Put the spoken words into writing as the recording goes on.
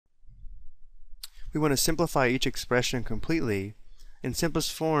We want to simplify each expression completely. In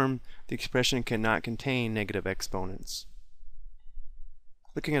simplest form, the expression cannot contain negative exponents.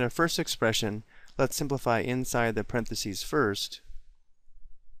 Looking at our first expression, let's simplify inside the parentheses first.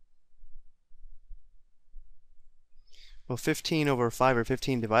 Well, 15 over 5, or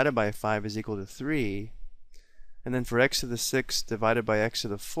 15 divided by 5, is equal to 3. And then for x to the 6th divided by x to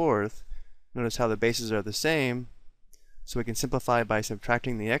the 4th, notice how the bases are the same, so we can simplify by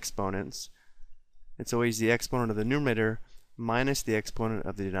subtracting the exponents. It's always the exponent of the numerator minus the exponent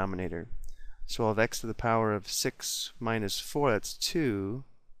of the denominator. So we'll have x to the power of 6 minus 4, that's 2.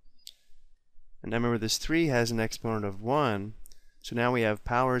 And now remember, this 3 has an exponent of 1, so now we have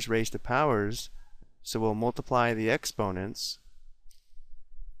powers raised to powers, so we'll multiply the exponents.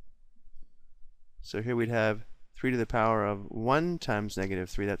 So here we'd have 3 to the power of 1 times negative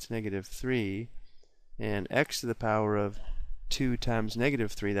 3, that's negative 3, and x to the power of 2 times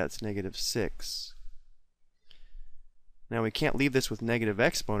negative 3, that's negative 6. Now we can't leave this with negative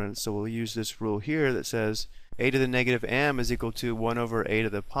exponents, so we'll use this rule here that says a to the negative m is equal to 1 over a to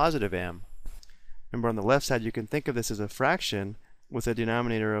the positive m. Remember, on the left side you can think of this as a fraction with a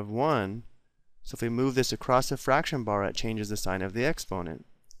denominator of 1, so if we move this across the fraction bar, it changes the sign of the exponent.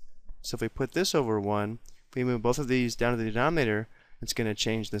 So if we put this over 1, if we move both of these down to the denominator, it's going to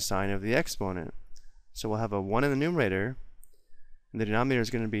change the sign of the exponent. So we'll have a 1 in the numerator, and the denominator is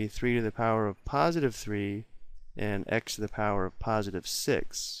going to be 3 to the power of positive 3 and x to the power of positive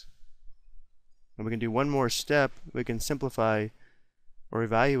 6. And we can do one more step. We can simplify or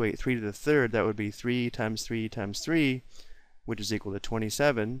evaluate 3 to the 3rd. That would be 3 times 3 times 3, which is equal to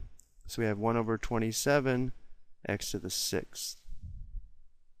 27. So we have 1 over 27 x to the 6th.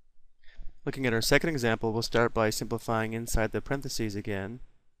 Looking at our second example, we'll start by simplifying inside the parentheses again.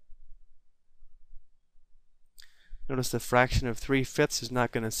 Notice the fraction of 3/5 is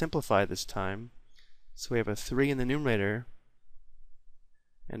not going to simplify this time. So we have a 3 in the numerator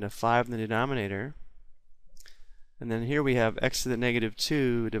and a 5 in the denominator. And then here we have x to the negative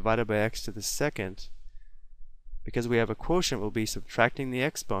 2 divided by x to the 2nd. Because we have a quotient, we'll be subtracting the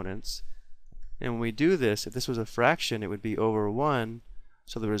exponents. And when we do this, if this was a fraction, it would be over 1.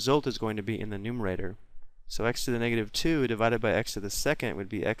 So the result is going to be in the numerator. So x to the negative 2 divided by x to the 2nd would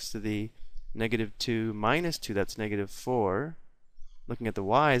be x to the negative 2 minus 2, that's negative 4. Looking at the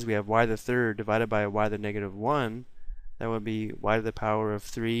y's, we have y to the 3rd divided by y to the negative 1. That would be y to the power of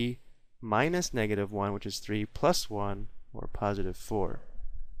 3 minus negative 1, which is 3 plus 1, or positive 4.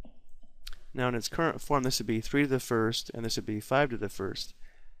 Now in its current form, this would be 3 to the 1st, and this would be 5 to the 1st.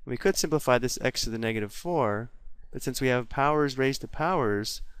 We could simplify this x to the negative 4, but since we have powers raised to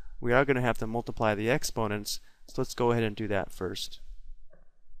powers, we are going to have to multiply the exponents, so let's go ahead and do that first.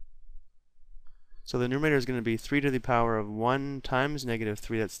 So the numerator is going to be 3 to the power of 1 times negative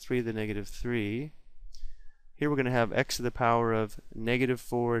 3, that's 3 to the negative 3. Here we're going to have x to the power of negative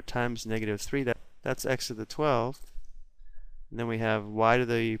 4 times negative 3, that's x to the 12th. And then we have y to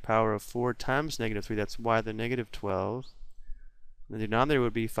the power of 4 times negative 3, that's y to the negative 12. The denominator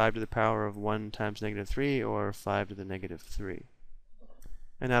would be 5 to the power of 1 times negative 3, or 5 to the negative 3.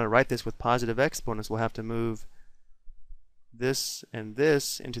 And now to write this with positive exponents, we'll have to move this and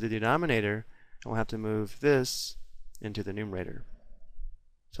this into the denominator, and we'll have to move this into the numerator.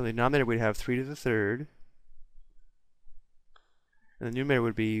 So in the denominator we'd have 3 to the 3rd, and the numerator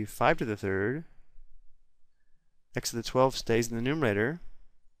would be 5 to the 3rd. X to the 12th stays in the numerator,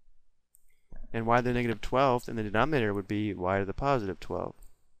 and y to the negative 12th in the denominator would be y to the positive 12th.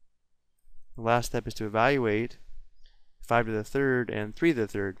 The last step is to evaluate 5 to the 3rd and 3 to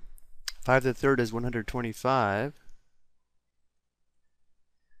the 3rd. 5 to the 3rd is 125,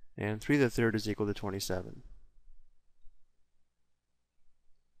 and 3 to the 3rd is equal to 27.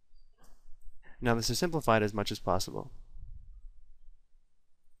 Now this is simplified as much as possible.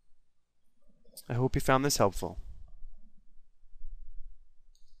 I hope you found this helpful.